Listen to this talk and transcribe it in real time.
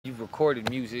recorded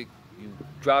music, you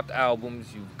dropped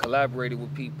albums, you collaborated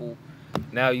with people.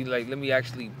 Now you like, let me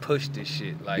actually push this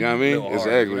shit. Like, you know what I mean? Hard,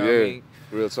 Exactly, you know yeah. what I mean?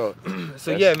 Real talk.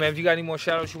 So yeah, man, if you got any more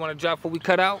shout outs you want to drop before we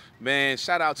cut out? Man,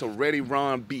 shout out to Ready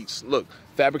Ron Beats. Look,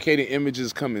 Fabricated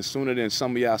Images coming sooner than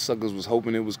some of y'all suckers was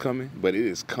hoping it was coming, but it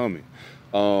is coming.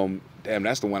 Damn,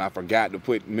 that's the one I forgot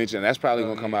to mention. That's probably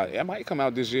gonna come out. It might come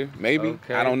out this year, maybe.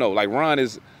 Okay. I don't know. Like, Ron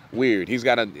is weird. He's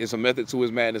got it's a method to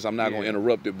his madness. I'm not gonna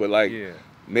interrupt it, but like,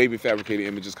 maybe Fabricated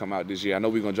Images come out this year. I know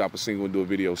we're gonna drop a single and do a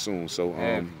video soon. So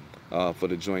for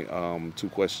the joint, 2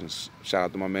 questions. Shout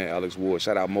out to my man Alex Ward.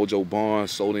 Shout out Mojo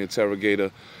Barnes, Soul the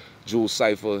Interrogator, Jules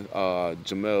Cypher,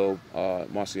 Jamel,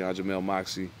 Marcion, Jamel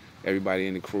Moxie, everybody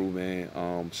in the crew,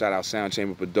 man. Shout out Sound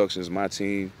Chamber Productions, my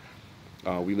team.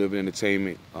 We Live in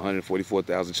Entertainment,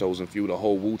 144,000 Chosen Few, the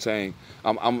whole Wu-Tang.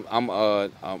 I'm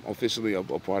officially a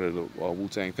part of the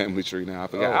Wu-Tang family tree now. I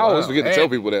forgot. I always forget to tell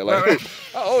people that. Like,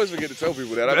 I always forget to tell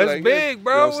people that. That's like, big,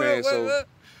 bro. You know what I'm saying?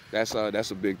 So that's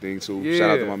a big thing too. Yeah.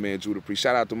 Shout out to my man Judah Priest.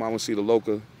 Shout out to Mama Cita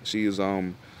Loca. She is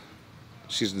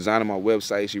she's designing my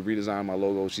website. She redesigned my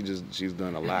logo. She's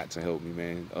done a lot to help me,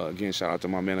 man. Again, shout out to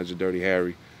my manager Dirty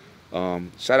Harry.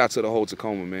 Shout out to the whole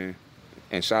Tacoma, man.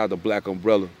 And shout out to Black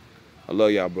Umbrella. I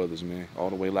love y'all brothers, man. All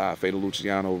the way live. Fada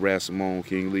Luciano, Raz Simone,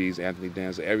 King Lee's, Anthony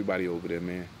Danza, everybody over there,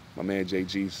 man. My man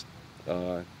JG's,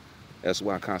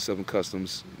 SY Concept and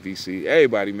Customs, VC,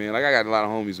 everybody, man. Like, I got a lot of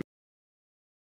homies, man.